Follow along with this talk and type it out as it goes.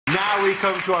Now we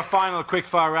come to our final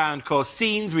quickfire round called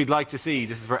Scenes We'd Like to See.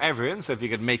 This is for everyone, so if you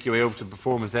could make your way over to the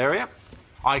performance area.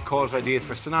 I call for ideas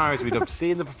for scenarios we'd love to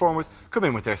see, and the performers come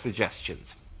in with their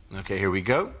suggestions. OK, here we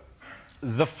go.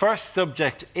 The first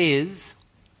subject is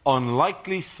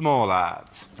unlikely small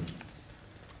lads.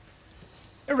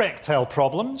 Erectile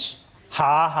problems.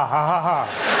 Ha, ha, ha, ha, ha.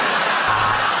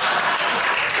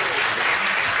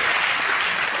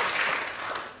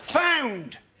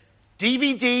 Found.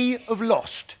 DVD of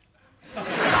Lost.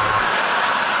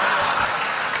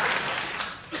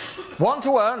 Want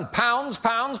to earn pounds,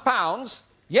 pounds, pounds?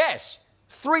 Yes,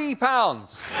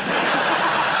 £3.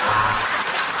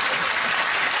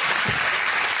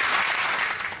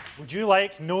 Would you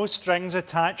like no strings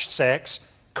attached sex?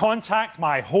 Contact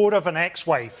my whore of an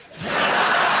ex-wife.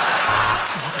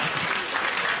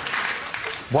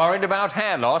 Worried about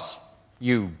hair loss?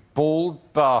 You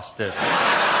bald bastard.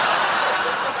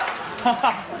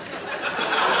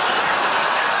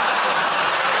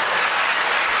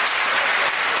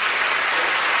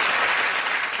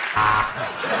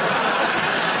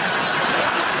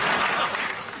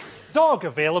 Dog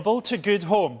available to good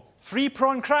home. Free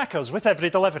prawn crackers with every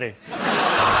delivery.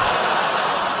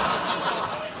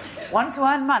 Want to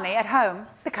earn money at home?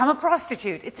 Become a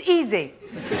prostitute. It's easy.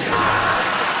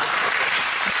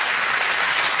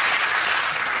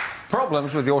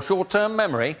 Problems with your short-term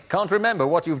memory? Can't remember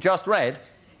what you've just read?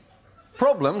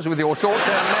 Problems with your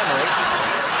short-term memory?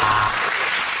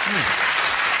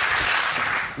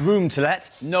 Room to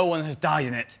let. No one has died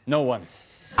in it. No one.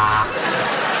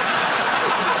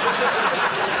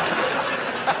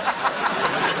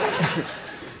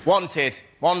 Wanted.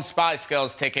 1 Spice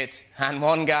Girls ticket and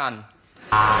 1 gun.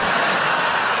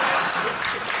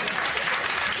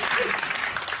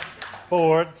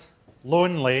 Bored,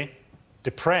 lonely,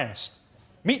 depressed.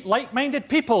 Meet like-minded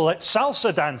people at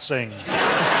salsa dancing.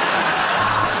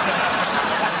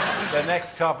 The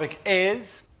next topic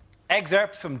is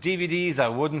excerpts from DVDs I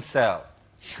wouldn't sell.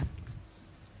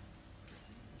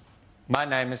 My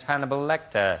name is Hannibal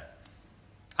Lecter.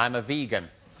 I'm a vegan.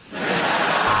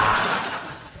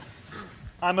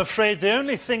 I'm afraid the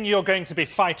only thing you're going to be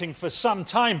fighting for some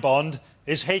time, Bond,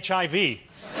 is HIV.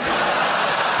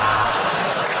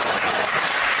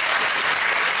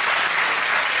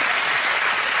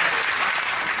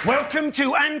 Welcome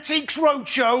to Antiques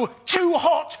Roadshow, Too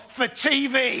Hot for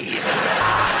TV.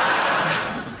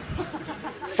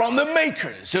 From the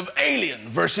makers of Alien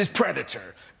vs.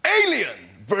 Predator, Alien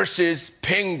vs.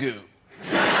 Pingu.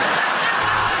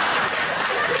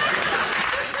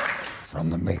 From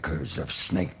the makers of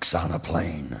Snakes on a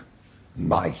Plane,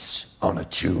 Mice on a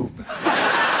Tube.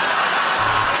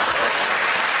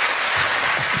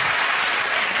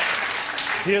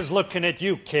 Here's looking at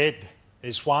you, kid,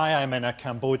 is why I'm in a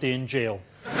Cambodian jail.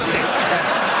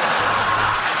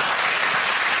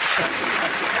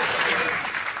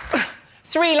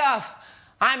 3 Love.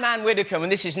 I'm Ann Widdecombe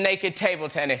and this is Naked Table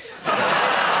Tennis.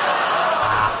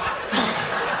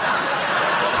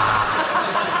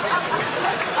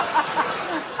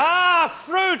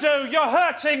 Frodo, you're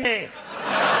hurting me!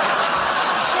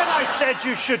 When I said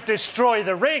you should destroy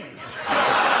the ring.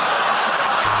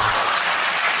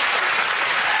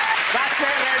 That's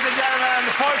it, ladies and gentlemen.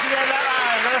 The points of that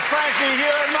round are Frankie,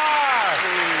 Hugh and Mark.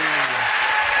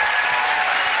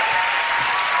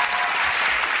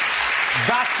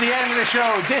 That's the end of the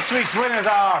show. This week's winners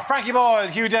are Frankie Boyle,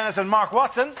 Hugh Dennis and Mark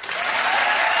Watson.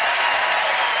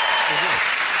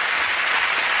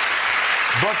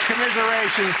 But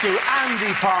commiserations to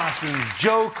Andy Parsons,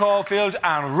 Joe Caulfield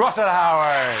and Russell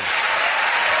Howard.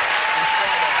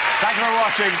 Thank you for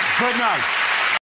watching. Good night.